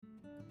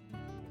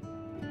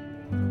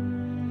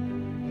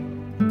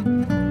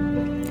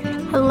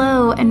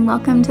Hello, and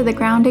welcome to the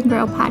Ground and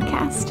Grow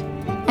podcast.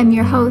 I'm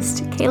your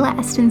host, Kayla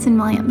Estenson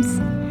Williams.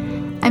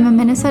 I'm a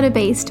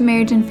Minnesota-based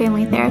marriage and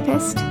family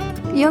therapist,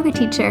 yoga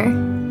teacher,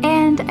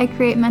 and I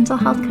create mental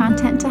health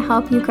content to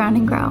help you ground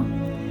and grow.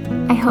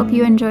 I hope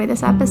you enjoy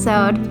this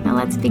episode. Now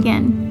let's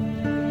begin.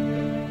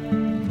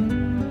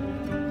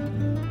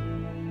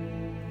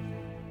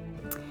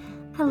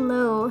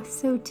 Hello,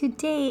 so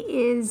today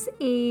is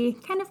a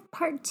kind of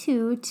part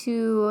two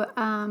to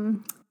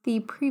the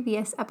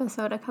previous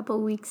episode a couple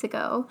weeks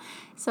ago.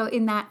 So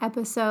in that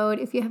episode,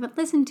 if you haven't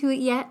listened to it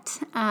yet,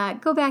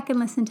 go back and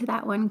listen to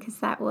that one because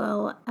that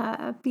will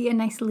be a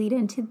nice lead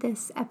into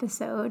this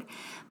episode.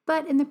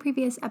 But in the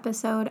previous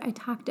episode, I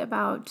talked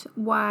about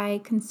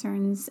why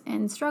concerns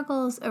and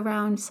struggles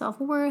around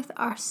self-worth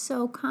are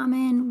so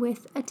common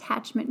with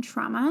attachment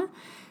trauma.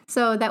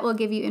 So that will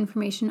give you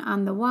information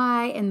on the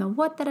why and the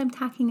what that I'm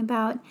talking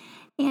about.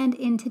 And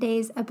in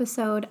today's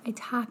episode, I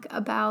talk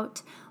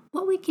about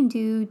what we can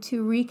do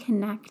to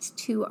reconnect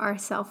to our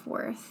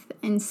self-worth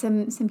and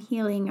some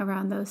healing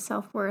around those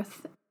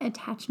self-worth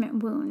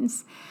attachment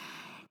wounds.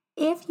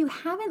 If you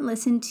haven't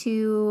listened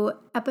to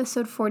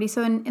episode 40,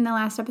 so in the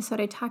last episode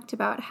I talked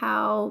about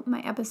how my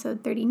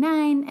episode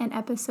 39 and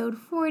episode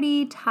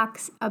 40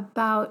 talks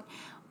about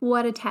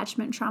what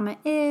attachment trauma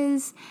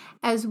is,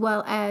 as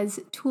well as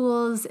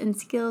tools and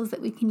skills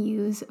that we can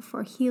use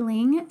for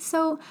healing.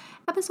 So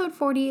episode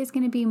 40 is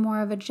going to be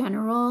more of a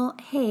general,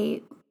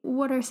 hey,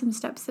 what are some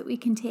steps that we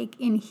can take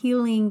in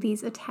healing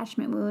these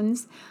attachment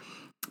wounds?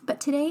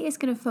 But today is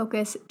going to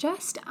focus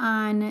just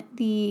on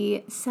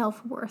the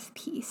self-worth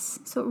piece.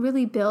 So it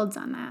really builds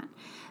on that.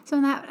 So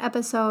in that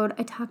episode,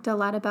 I talked a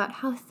lot about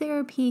how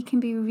therapy can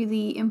be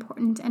really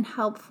important and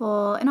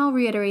helpful. And I'll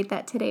reiterate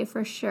that today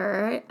for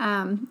sure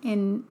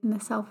in the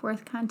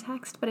self-worth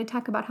context. But I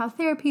talk about how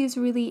therapy is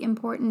really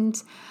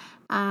important,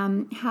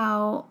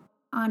 how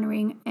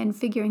honoring and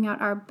figuring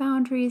out our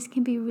boundaries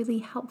can be really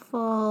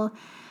helpful,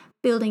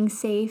 building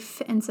safe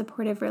and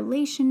supportive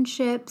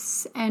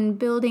relationships, and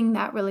building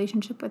that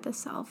relationship with the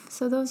self.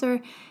 So those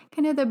are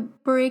kind of the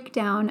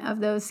breakdown of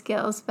those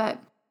skills, but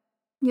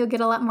you'll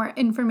get a lot more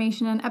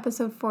information in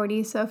episode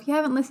 40. So if you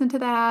haven't listened to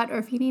that, or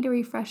if you need a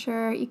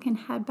refresher, you can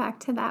head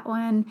back to that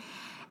one.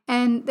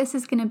 And this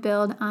is going to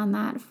build on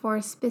that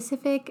for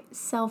specific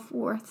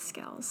self-worth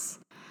skills.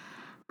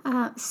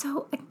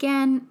 So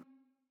again,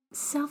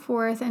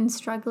 self-worth and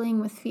struggling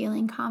with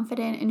feeling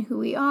confident in who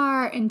we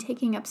are and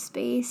taking up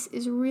space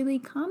is really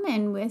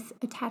common with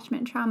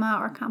attachment trauma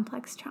or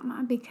complex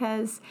trauma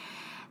because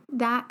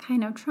that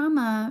kind of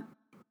trauma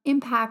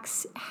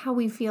impacts how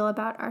we feel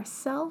about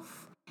ourselves,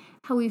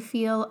 how we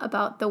feel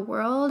about the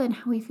world, and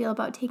how we feel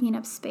about taking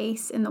up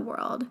space in the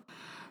world.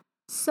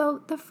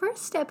 So the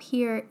first step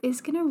here is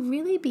going to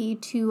really be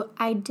to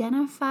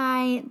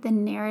identify the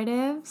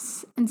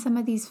narratives and some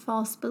of these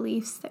false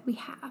beliefs that we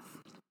have.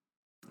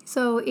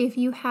 So if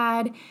you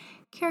had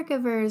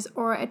caregivers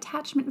or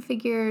attachment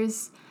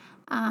figures,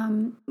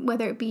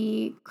 whether it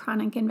be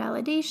chronic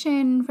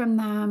invalidation from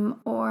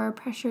them or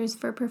pressures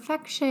for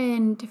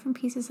perfection, different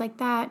pieces like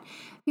that,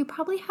 you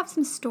probably have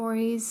some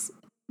stories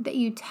that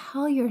you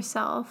tell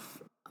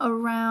yourself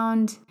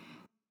around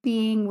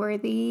being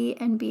worthy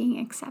and being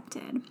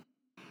accepted.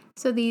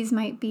 So these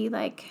might be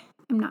like,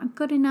 I'm not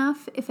good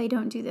enough if I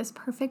don't do this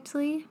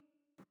perfectly.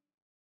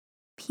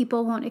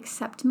 People won't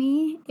accept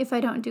me if I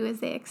don't do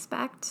as they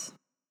expect.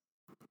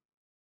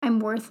 I'm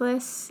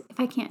worthless if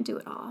I can't do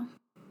it all.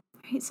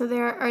 Right? So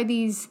there are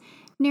these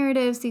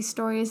narratives, these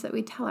stories that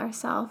we tell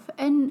ourselves.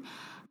 And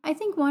I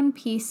think one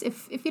piece,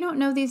 if you don't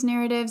know these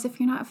narratives, if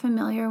you're not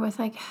familiar with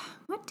like,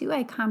 what do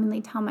I commonly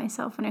tell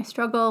myself when I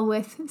struggle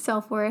with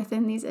self-worth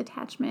in these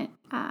attachment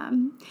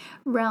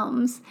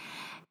realms,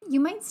 you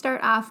might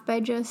start off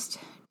by just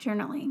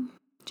journaling,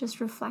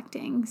 just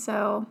reflecting.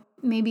 So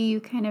maybe you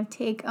kind of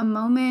take a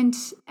moment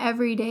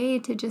every day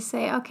to just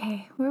say,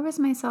 okay, where was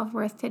my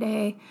self-worth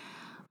today?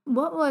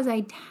 What was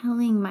I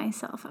telling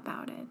myself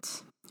about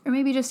it? Or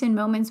maybe just in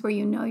moments where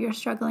you know you're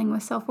struggling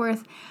with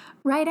self-worth,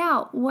 write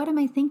out, what am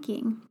I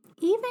thinking?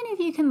 Even if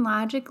you can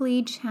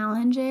logically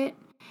challenge it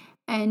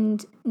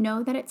and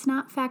know that it's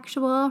not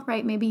factual,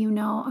 right? Maybe you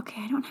know,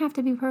 okay, I don't have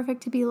to be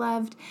perfect to be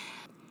loved.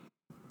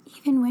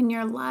 Even when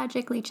you're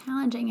logically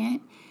challenging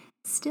it,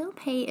 still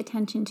pay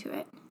attention to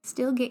it.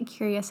 Still get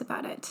curious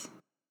about it.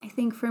 I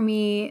think for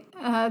me,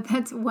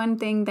 that's one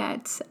thing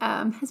that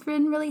has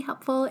been really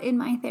helpful in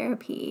my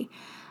therapy.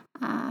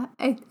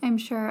 I'm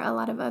sure a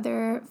lot of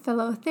other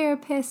fellow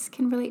therapists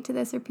can relate to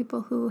this, or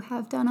people who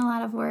have done a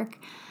lot of work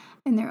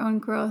in their own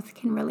growth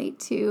can relate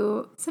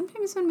to.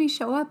 Sometimes when we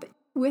show up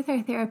with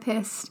our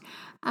therapist,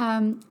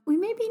 we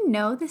maybe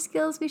know the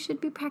skills we should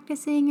be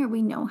practicing, or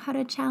we know how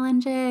to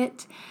challenge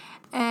it,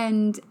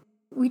 and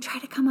we try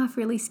to come off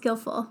really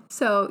skillful.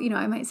 So,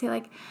 I might say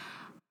like,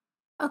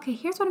 okay,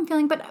 here's what I'm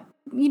feeling, but,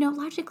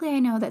 logically I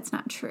know that's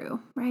not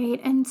true, right?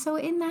 And so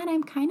in that,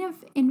 I'm kind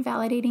of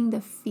invalidating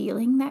the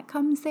feeling that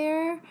comes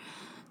there.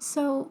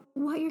 So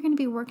what you're going to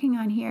be working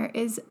on here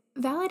is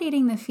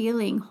validating the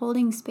feeling,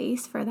 holding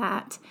space for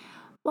that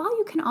while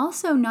you can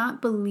also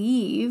not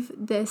believe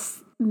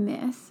this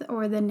myth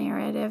or the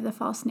narrative, the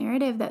false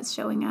narrative that's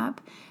showing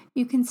up,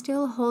 you can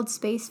still hold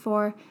space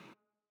for,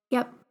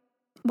 yep,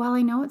 while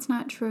I know it's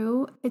not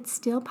true, it's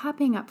still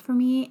popping up for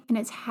me and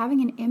it's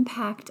having an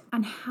impact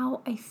on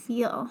how I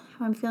feel,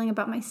 how I'm feeling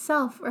about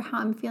myself or how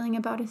I'm feeling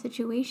about a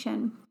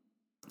situation.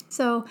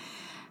 So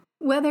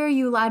whether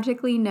you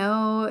logically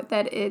know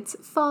that it's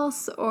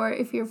false or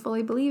if you're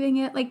fully believing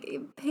it, like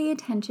pay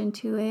attention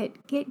to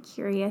it, get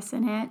curious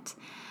in it.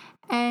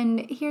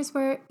 And here's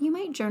where you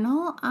might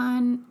journal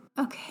on,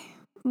 okay,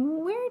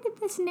 where did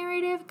this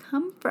narrative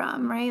come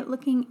from, right?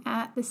 Looking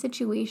at the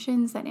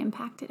situations that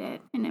impacted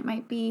it. And it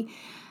might be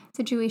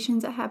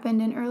situations that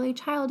happened in early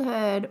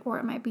childhood, or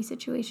it might be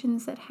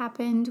situations that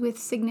happened with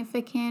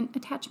significant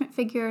attachment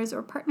figures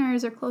or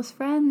partners or close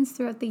friends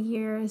throughout the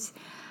years.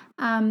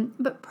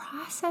 But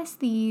process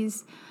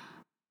these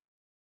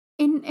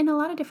in a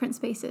lot of different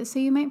spaces. So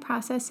you might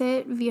process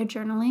it via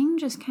journaling,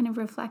 just kind of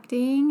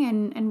reflecting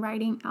and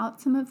writing out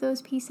some of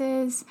those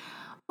pieces.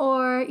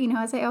 Or,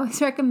 as I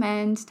always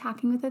recommend,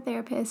 talking with a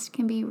therapist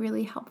can be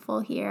really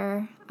helpful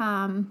here.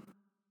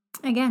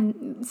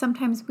 Again,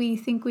 sometimes we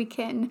think we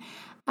can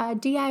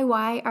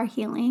DIY our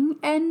healing,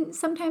 and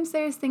sometimes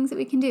there's things that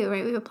we can do,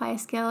 right? We apply a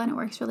skill and it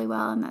works really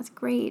well, and that's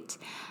great.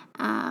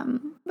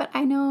 But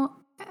I know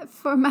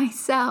for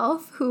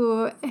myself,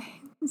 who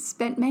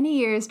spent many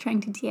years trying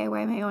to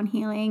DIY my own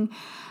healing,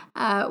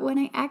 when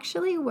I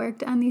actually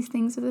worked on these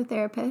things with a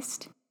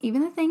therapist,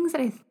 even the things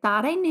that I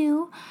thought I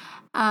knew,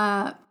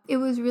 it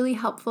was really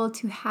helpful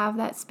to have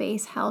that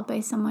space held by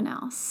someone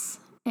else.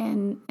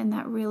 And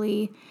that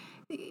really,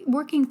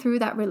 working through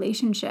that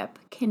relationship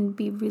can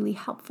be really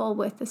helpful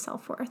with the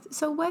self-worth.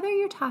 So whether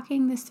you're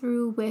talking this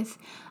through with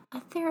a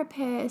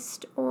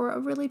therapist or a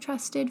really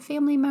trusted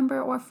family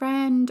member or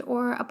friend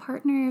or a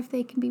partner, if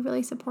they can be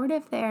really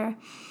supportive there,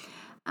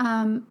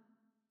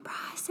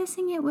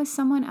 processing it with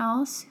someone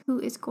else who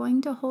is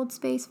going to hold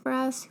space for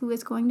us, who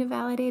is going to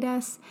validate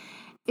us,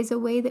 is a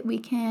way that we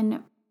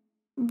can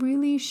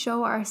really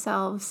show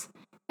ourselves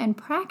and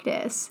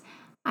practice,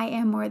 I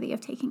am worthy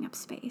of taking up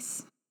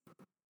space.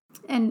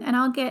 And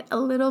I'll get a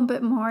little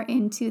bit more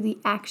into the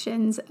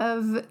actions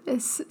of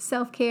this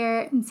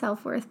self-care and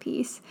self-worth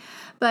piece,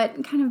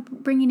 but kind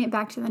of bringing it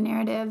back to the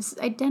narratives,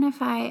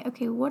 identify,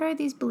 okay, what are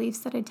these beliefs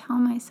that I tell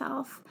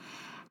myself?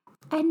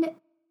 And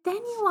then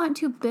you want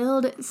to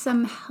build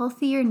some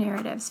healthier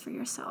narratives for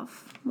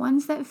yourself,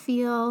 ones that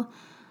feel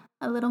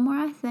a little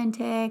more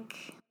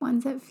authentic,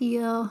 ones that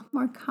feel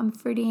more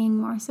comforting,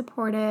 more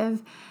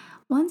supportive,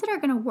 ones that are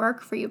going to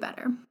work for you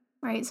better,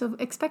 right? So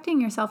expecting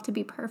yourself to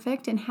be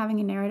perfect and having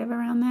a narrative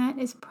around that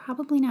is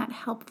probably not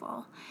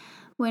helpful.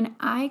 When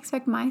I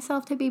expect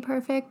myself to be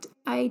perfect,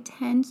 I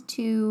tend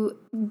to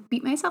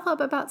beat myself up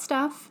about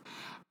stuff.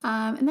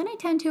 And then I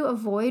tend to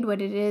avoid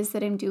what it is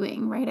that I'm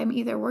doing, right? I'm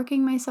either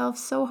working myself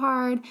so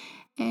hard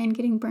and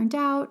getting burnt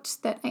out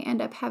that I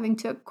end up having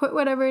to quit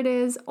whatever it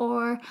is,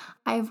 or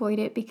I avoid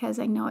it because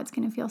I know it's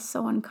going to feel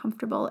so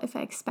uncomfortable if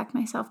I expect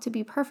myself to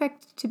be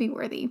perfect to be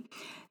worthy.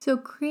 So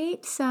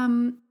create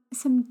some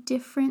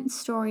different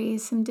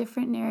stories, some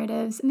different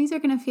narratives, and these are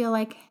going to feel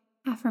like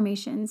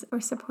affirmations or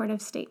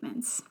supportive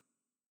statements.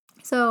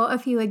 So a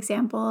few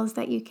examples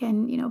that you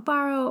can,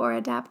 borrow or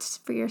adapt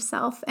for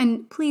yourself,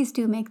 and please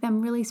do make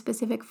them really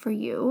specific for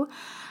you.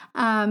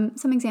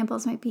 Some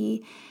examples might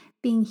be,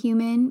 being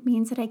human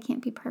means that I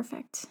can't be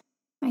perfect.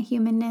 My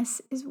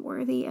humanness is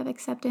worthy of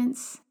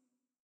acceptance.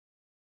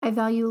 I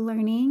value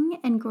learning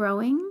and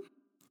growing.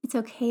 It's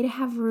okay to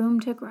have room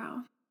to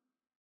grow.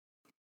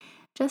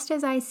 Just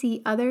as I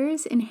see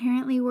others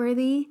inherently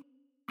worthy,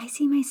 I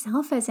see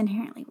myself as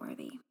inherently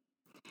worthy.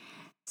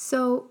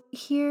 So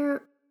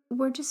here,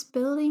 we're just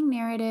building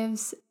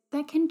narratives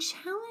that can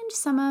challenge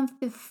some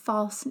of the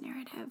false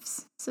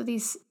narratives. So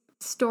these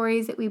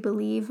stories that we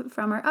believe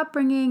from our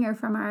upbringing or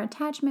from our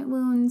attachment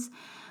wounds,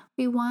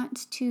 we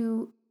want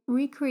to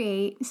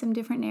recreate some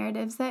different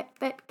narratives that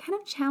kind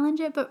of challenge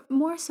it, but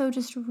more so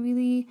just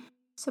really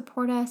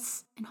support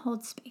us and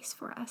hold space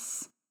for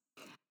us.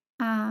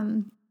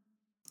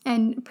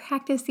 And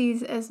practice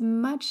these as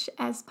much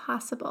as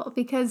possible,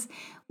 because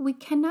we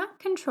cannot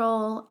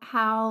control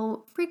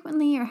how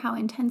frequently or how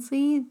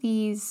intensely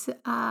these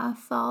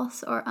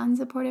false or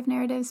unsupportive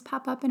narratives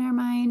pop up in our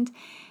mind.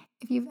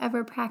 If you've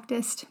ever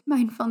practiced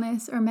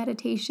mindfulness or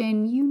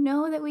meditation, you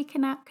know that we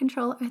cannot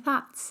control our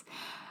thoughts.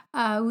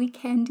 We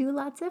can do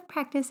lots of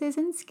practices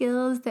and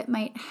skills that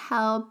might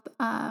help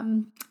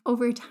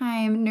over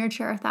time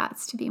nurture our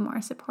thoughts to be more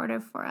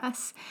supportive for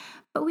us.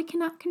 But we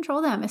cannot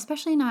control them,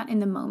 especially not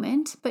in the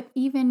moment. But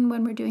even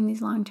when we're doing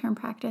these long-term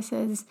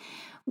practices,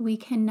 we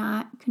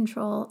cannot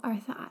control our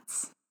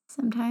thoughts.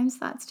 Sometimes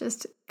thoughts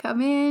just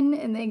come in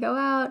and they go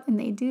out and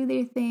they do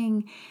their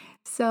thing.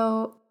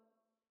 So,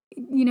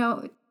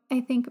 I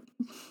think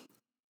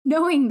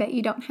knowing that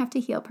you don't have to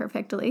heal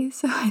perfectly.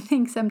 So I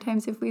think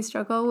sometimes if we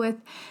struggle with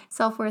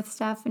self-worth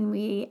stuff and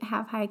we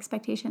have high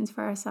expectations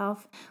for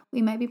ourselves,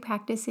 we might be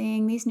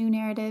practicing these new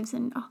narratives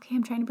and, okay,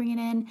 I'm trying to bring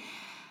it in.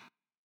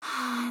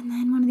 And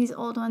then one of these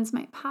old ones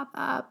might pop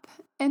up.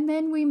 And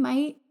then we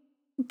might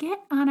get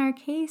on our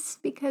case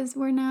because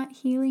we're not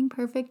healing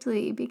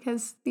perfectly,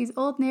 because these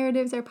old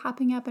narratives are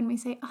popping up and we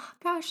say, oh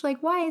gosh,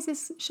 like, why is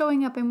this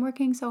showing up? I'm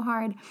working so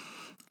hard.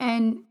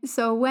 And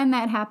so when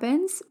that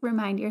happens,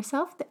 remind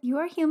yourself that you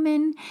are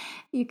human.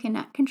 You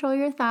cannot control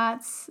your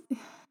thoughts.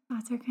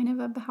 Thoughts are kind of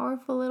a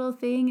powerful little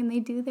thing and they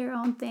do their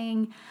own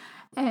thing.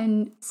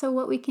 And so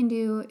what we can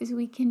do is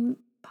we can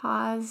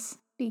pause,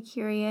 be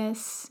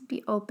curious,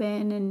 be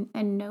open,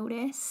 and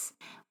notice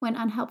when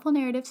unhelpful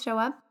narratives show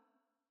up.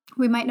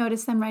 We might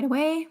notice them right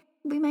away.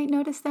 We might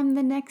notice them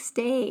the next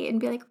day and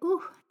be like,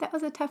 ooh, that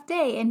was a tough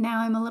day. And now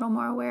I'm a little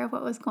more aware of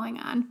what was going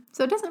on.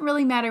 So it doesn't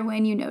really matter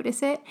when you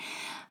notice it,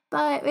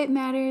 but it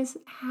matters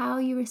how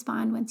you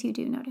respond once you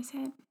do notice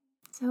it.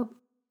 So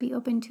be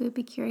open to it,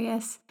 be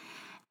curious,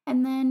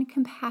 and then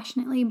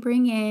compassionately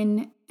bring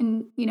in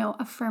an,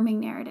 affirming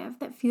narrative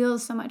that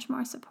feels so much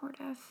more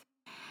supportive.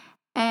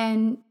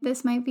 And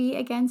this might be,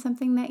 again,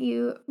 something that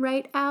you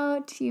write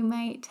out. You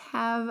might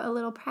have a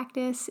little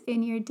practice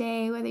in your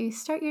day, whether you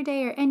start your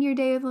day or end your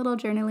day with a little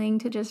journaling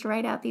to just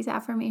write out these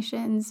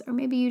affirmations, or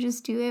maybe you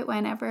just do it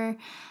whenever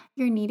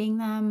you're needing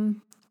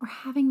them, or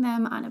having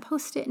them on a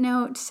Post-it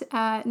note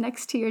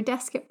next to your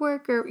desk at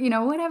work, or,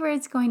 whatever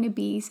it's going to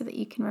be, so that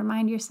you can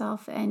remind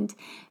yourself and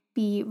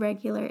be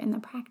regular in the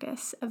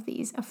practice of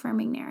these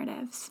affirming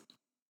narratives.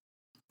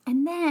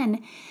 And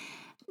then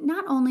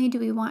not only do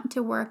we want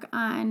to work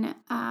on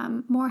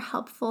more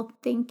helpful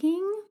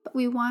thinking, but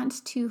we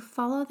want to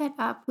follow that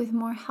up with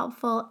more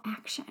helpful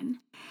action.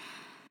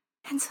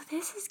 And so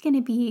this is going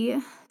to be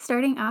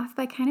starting off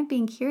by kind of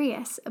being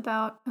curious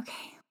about,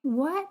 okay,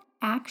 what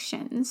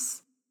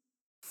actions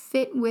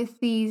fit with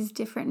these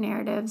different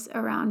narratives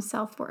around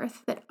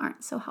self-worth that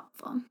aren't so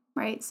helpful,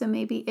 right? So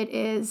maybe it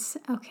is,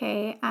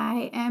 okay,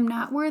 I am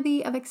not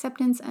worthy of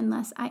acceptance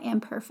unless I am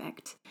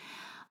perfect.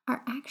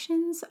 Our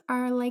actions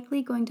are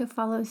likely going to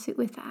follow suit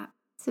with that.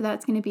 So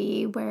that's going to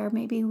be where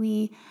maybe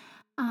we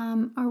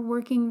are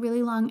working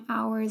really long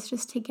hours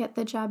just to get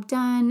the job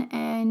done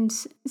and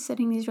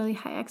setting these really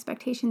high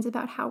expectations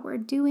about how we're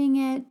doing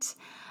it.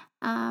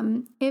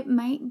 It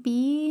might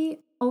be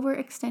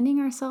overextending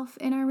ourselves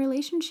in our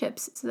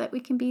relationships so that we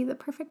can be the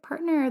perfect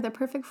partner, the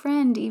perfect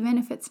friend, even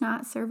if it's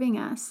not serving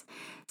us.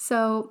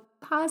 So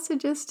pause to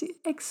just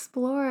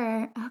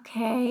explore,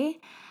 okay,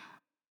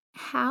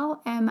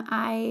 how am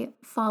I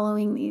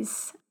following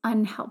these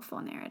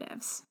unhelpful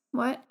narratives?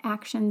 What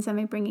actions am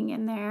I bringing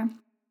in there?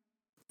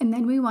 And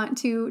then we want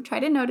to try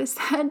to notice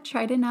that,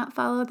 try to not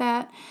follow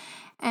that.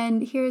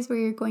 And here's where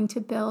you're going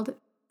to build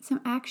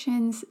some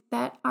actions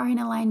that are in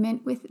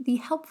alignment with the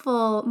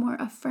helpful, more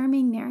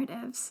affirming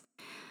narratives.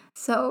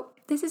 So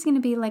this is going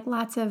to be like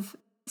lots of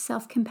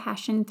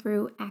self-compassion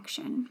through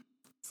action.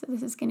 So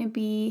this is going to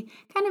be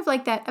kind of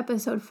like that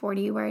episode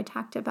 40 where I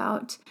talked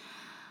about,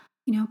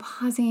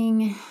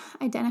 pausing,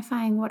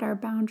 identifying what our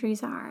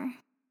boundaries are,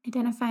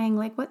 identifying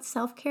like what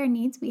self-care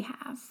needs we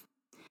have.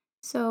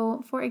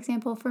 So, for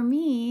example, for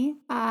me,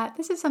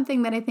 this is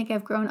something that I think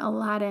I've grown a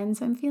lot in,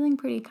 so I'm feeling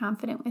pretty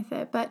confident with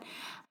it. But,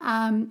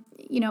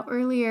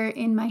 earlier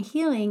in my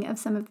healing of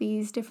some of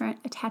these different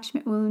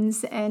attachment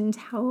wounds and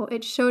how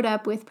it showed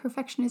up with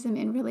perfectionism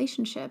in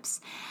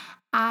relationships,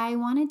 I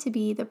wanted to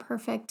be the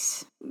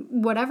perfect,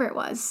 whatever it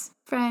was,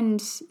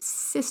 friend,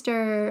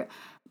 sister,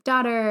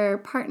 daughter,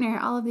 partner,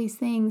 all of these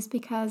things,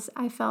 because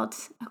I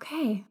felt,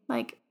 okay,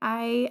 like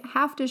I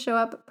have to show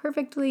up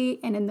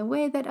perfectly and in the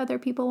way that other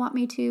people want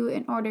me to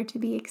in order to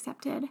be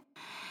accepted.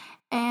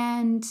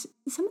 And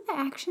some of the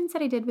actions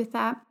that I did with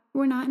that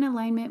were not in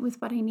alignment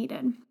with what I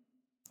needed,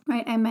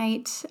 right? I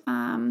might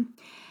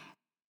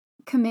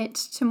commit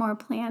to more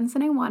plans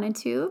than I wanted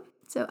to.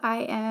 So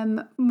I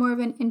am more of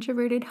an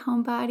introverted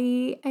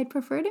homebody. I'd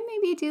prefer to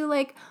maybe do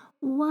like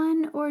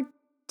one or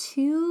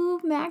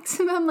two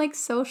maximum like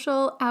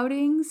social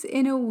outings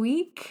in a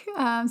week,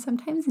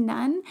 sometimes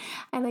none.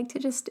 I like to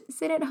just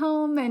sit at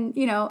home and,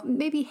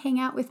 maybe hang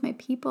out with my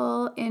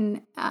people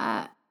in,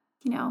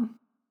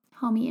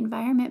 homey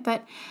environment,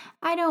 but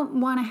I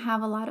don't want to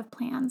have a lot of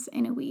plans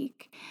in a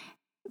week.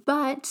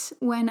 But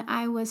when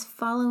I was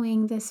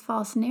following this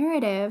false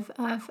narrative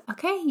of,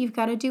 okay, you've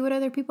got to do what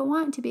other people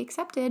want to be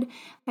accepted,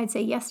 I'd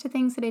say yes to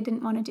things that I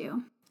didn't want to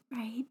do,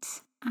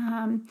 right?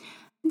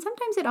 And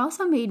sometimes it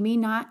also made me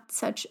not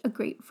such a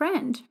great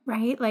friend,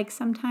 right? Like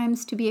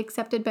sometimes to be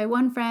accepted by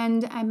one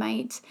friend, I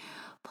might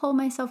pull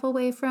myself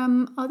away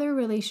from other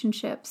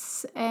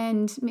relationships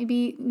and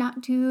maybe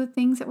not do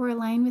things that were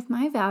aligned with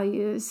my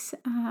values,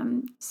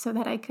 so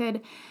that I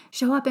could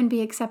show up and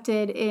be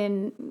accepted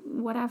in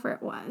whatever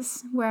it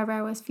was, wherever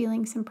I was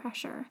feeling some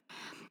pressure.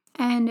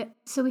 And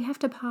so we have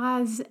to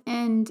pause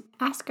and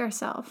ask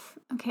ourselves,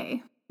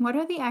 okay, what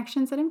are the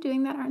actions that I'm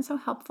doing that aren't so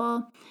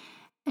helpful?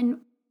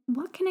 And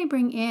what can I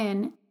bring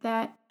in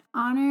that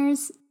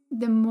honors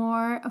the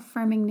more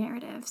affirming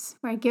narratives,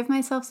 where I give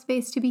myself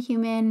space to be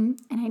human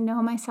and I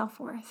know my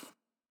self-worth?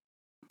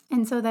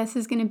 And so this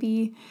is going to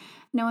be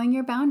knowing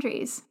your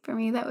boundaries. For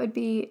me, that would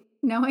be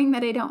knowing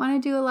that I don't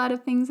want to do a lot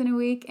of things in a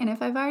week. And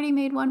if I've already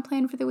made one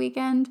plan for the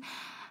weekend,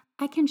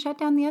 I can shut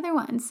down the other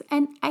ones.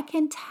 And I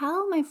can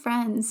tell my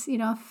friends,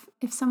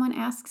 if someone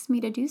asks me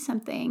to do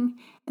something,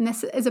 and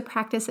this is a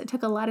practice that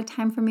took a lot of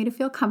time for me to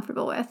feel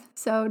comfortable with.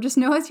 So just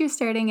know as you're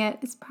starting it,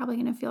 it's probably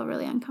going to feel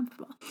really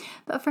uncomfortable.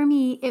 But for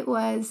me, it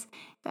was,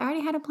 if I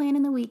already had a plan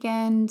in the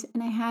weekend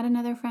and I had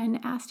another friend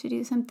ask to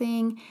do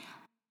something,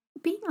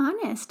 being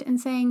honest and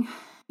saying,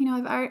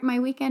 my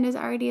weekend is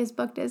already as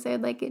booked as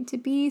I'd like it to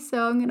be,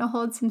 so I'm going to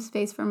hold some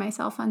space for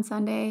myself on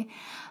Sunday,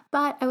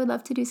 but I would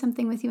love to do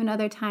something with you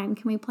another time.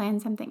 Can we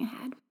plan something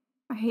ahead?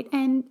 Right?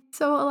 And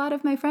so a lot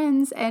of my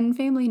friends and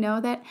family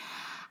know that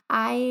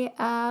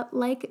I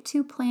like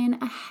to plan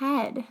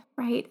ahead,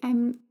 right?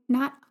 I'm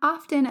not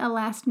often a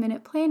last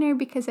minute planner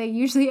because I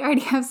usually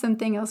already have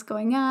something else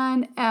going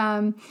on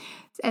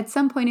at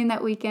some point in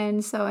that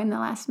weekend. So in the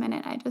last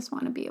minute, I just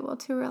want to be able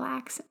to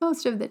relax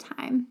most of the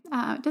time.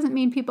 It doesn't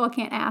mean people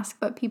can't ask,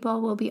 but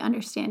people will be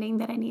understanding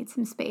that I need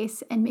some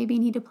space and maybe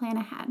need to plan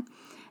ahead.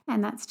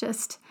 And that's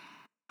just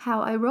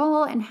how I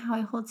roll and how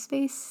I hold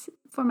space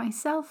for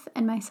myself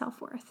and my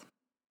self-worth.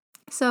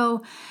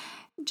 So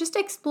just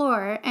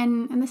explore,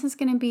 and this is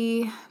going to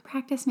be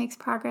practice makes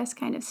progress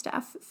kind of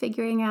stuff,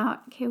 figuring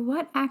out, okay,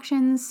 what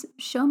actions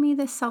show me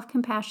this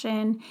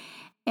self-compassion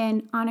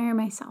and honor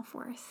my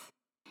self-worth.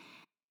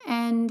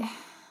 And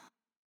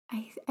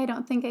I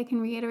don't think I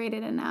can reiterate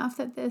it enough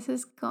that this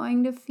is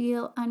going to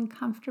feel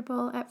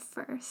uncomfortable at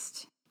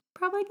first.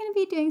 Probably going to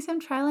be doing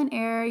some trial and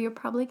error. You're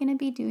probably going to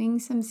be doing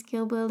some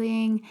skill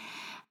building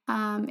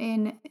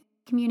in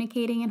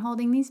communicating and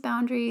holding these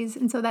boundaries.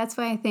 And so that's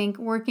why I think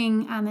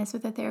working on this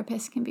with a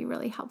therapist can be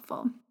really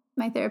helpful.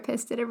 My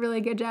therapist did a really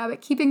good job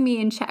at keeping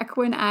me in check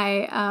when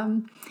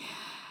I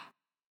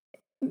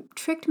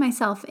tricked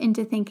myself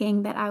into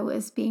thinking that I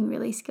was being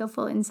really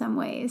skillful in some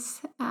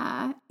ways,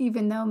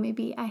 even though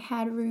maybe I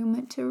had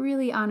room to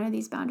really honor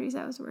these boundaries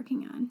I was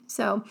working on.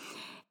 So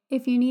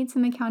if you need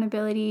some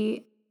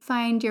accountability,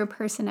 find your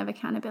person of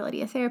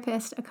accountability, a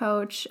therapist, a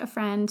coach, a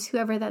friend,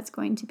 whoever that's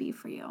going to be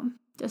for you.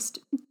 Just,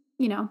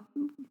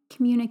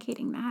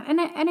 communicating that.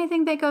 And I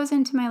think that goes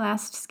into my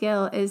last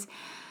skill is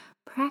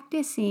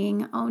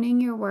practicing owning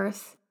your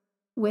worth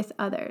with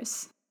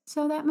others.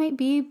 So that might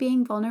be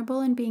being vulnerable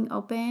and being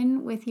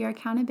open with your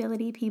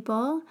accountability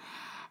people.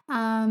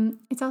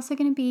 It's also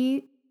going to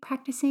be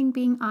practicing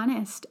being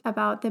honest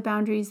about the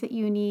boundaries that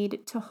you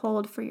need to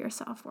hold for your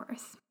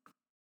self-worth.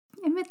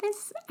 And with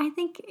this, I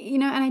think,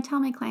 and I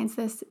tell my clients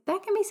this,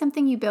 that can be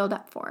something you build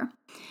up for.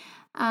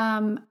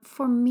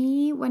 For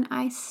me, when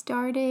I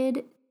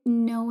started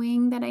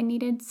knowing that I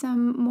needed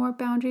some more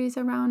boundaries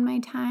around my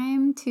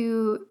time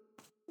to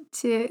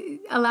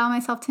allow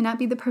myself to not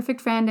be the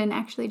perfect friend and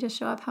actually just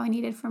show up how I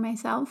needed for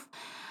myself,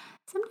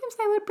 sometimes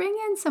I would bring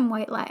in some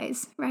white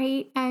lies,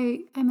 right?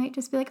 I might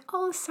just be like,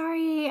 oh,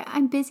 sorry,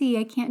 I'm busy.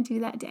 I can't do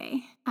that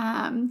day.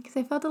 Because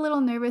I felt a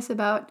little nervous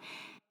about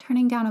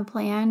turning down a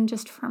plan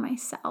just for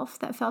myself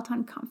that felt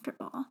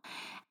uncomfortable.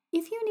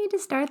 If you need to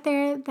start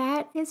there,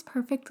 that is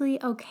perfectly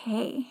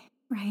okay,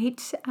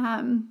 right?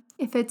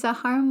 If it's a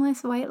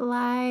harmless white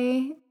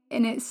lie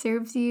and it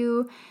serves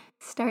you,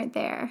 start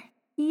there.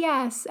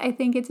 Yes, I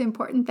think it's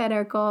important that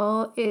our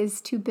goal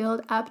is to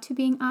build up to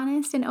being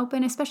honest and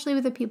open, especially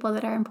with the people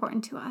that are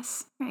important to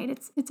us, right?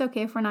 It's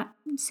okay if we're not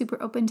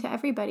super open to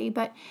everybody,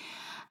 but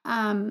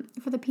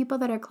for the people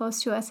that are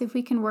close to us, if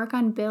we can work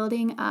on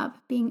building up,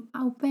 being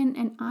open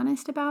and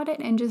honest about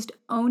it, and just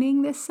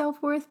owning this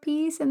self-worth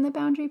piece and the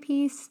boundary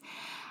piece,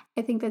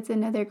 I think that's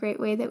another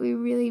great way that we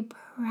really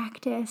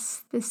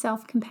practice the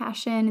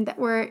self-compassion that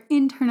we're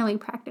internally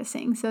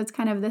practicing. So it's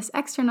kind of this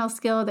external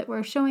skill that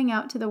we're showing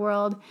out to the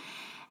world.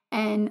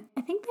 And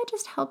I think that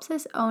just helps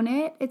us own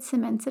it. It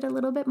cements it a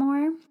little bit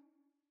more.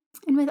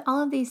 And with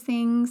all of these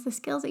things, the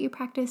skills that you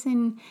practice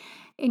in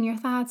your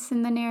thoughts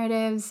and the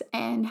narratives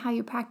and how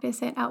you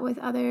practice it out with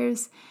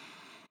others,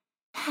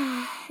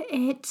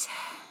 it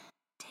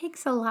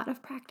takes a lot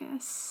of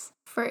practice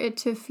for it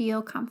to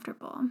feel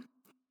comfortable.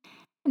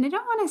 And I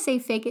don't want to say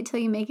fake it till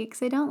you make it,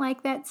 because I don't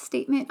like that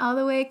statement all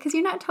the way, because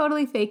you're not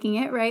totally faking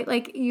it, right?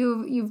 Like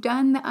you've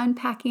done the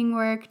unpacking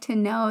work to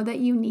know that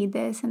you need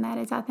this and that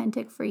it's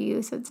authentic for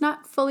you. So it's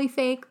not fully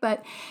fake,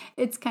 but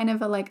it's kind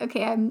of a like,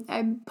 okay,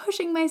 I'm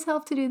pushing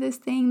myself to do this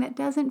thing that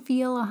doesn't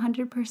feel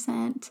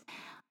 100%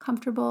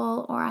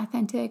 comfortable or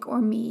authentic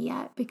or me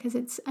yet, because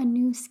it's a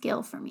new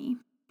skill for me.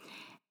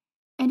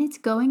 And it's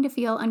going to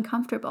feel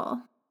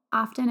uncomfortable.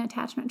 Often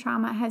attachment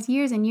trauma has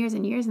years and years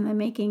and years in the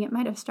making. It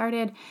might have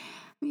started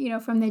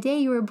from the day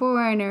you were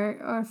born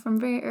or from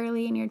very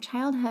early in your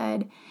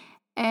childhood.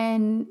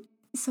 And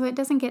so it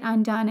doesn't get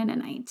undone in a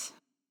night.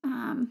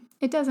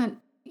 It doesn't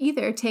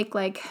either take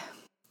like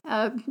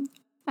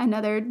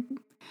another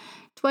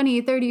 20,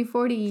 30,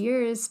 40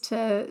 years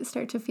to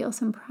start to feel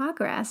some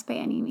progress by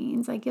any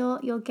means. Like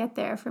you'll get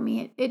there. For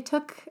me, it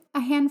took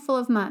a handful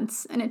of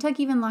months, and it took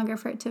even longer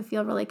for it to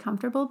feel really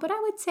comfortable. But I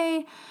would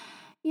say,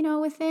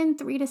 within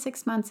 3 to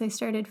 6 months, I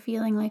started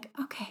feeling like,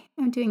 okay,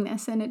 I'm doing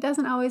this. And it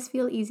doesn't always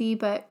feel easy,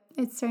 but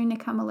it's starting to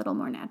come a little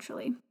more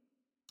naturally.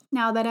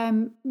 Now that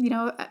I'm,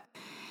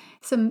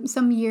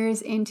 some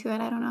years into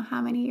it. I don't know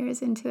how many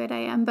years into it I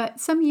am, but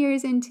some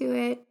years into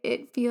it,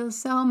 it feels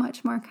so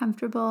much more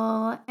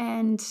comfortable.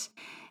 And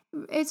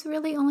it's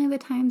really only the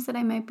times that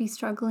I might be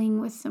struggling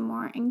with some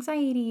more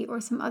anxiety or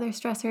some other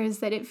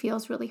stressors that it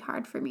feels really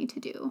hard for me to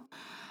do.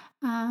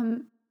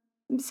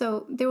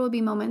 So there will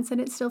be moments that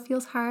it still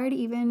feels hard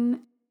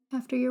even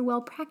after you're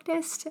well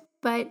practiced,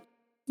 but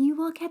you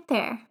will get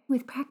there.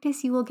 With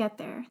practice, you will get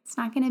there. It's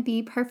not going to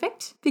be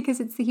perfect because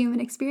it's the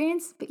human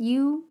experience, but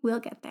you will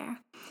get there.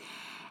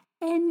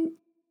 And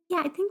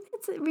yeah, I think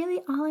that's really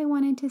all I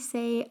wanted to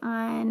say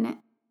on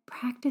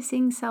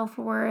practicing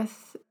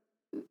self-worth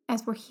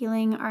as we're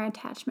healing our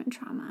attachment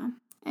trauma.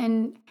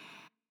 And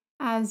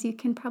as you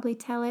can probably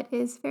tell, it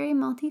is very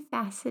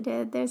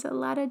multifaceted. There's a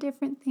lot of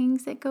different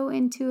things that go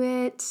into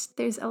it.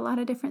 There's a lot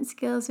of different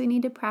skills we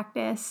need to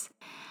practice.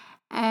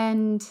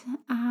 And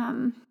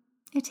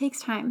it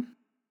takes time.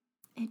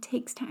 It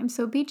takes time.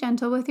 So be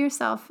gentle with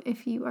yourself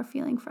if you are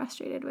feeling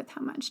frustrated with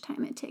how much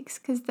time it takes,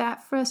 because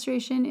that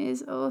frustration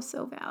is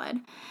so valid.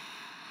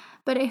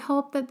 But I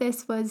hope that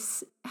this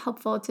was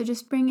helpful to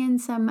just bring in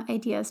some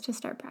ideas to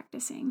start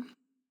practicing.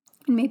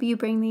 And maybe you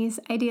bring these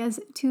ideas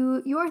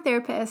to your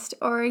therapist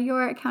or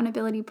your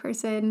accountability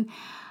person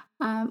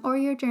or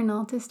your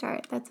journal to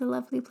start. That's a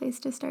lovely place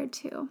to start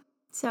too.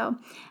 So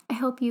I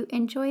hope you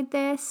enjoyed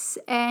this,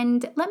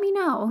 and let me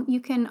know.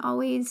 You can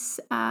always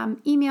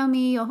email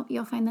me.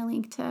 You'll find the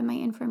link to my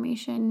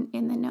information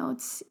in the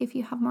notes if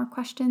you have more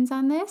questions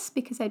on this,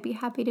 because I'd be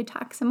happy to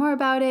talk some more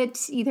about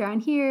it either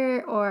on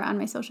here or on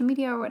my social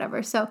media or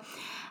whatever. So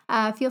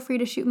feel free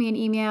to shoot me an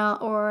email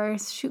or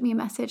shoot me a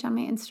message on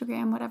my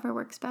Instagram, whatever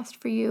works best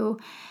for you.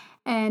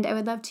 And I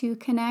would love to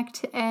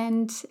connect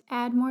and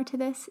add more to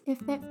this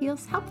if that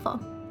feels helpful.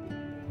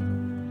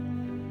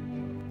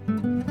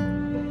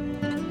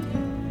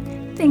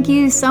 Thank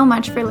you so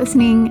much for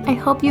listening. I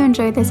hope you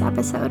enjoyed this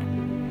episode.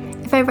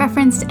 If I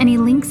referenced any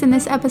links in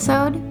this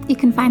episode, you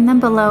can find them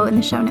below in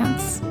the show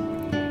notes.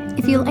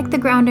 If you like the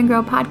Ground and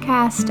Grow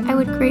podcast, I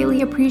would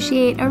greatly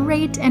appreciate a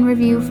rate and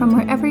review from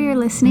wherever you're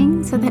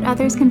listening so that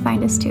others can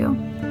find us too.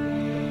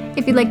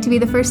 If you'd like to be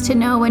the first to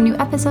know when new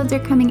episodes are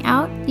coming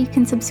out, you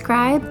can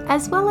subscribe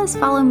as well as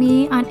follow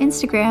me on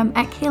Instagram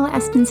at Kayla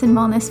Estenson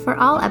Wellness for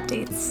all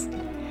updates.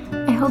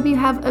 I hope you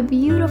have a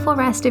beautiful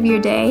rest of your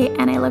day,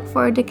 and I look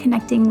forward to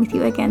connecting with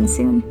you again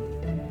soon.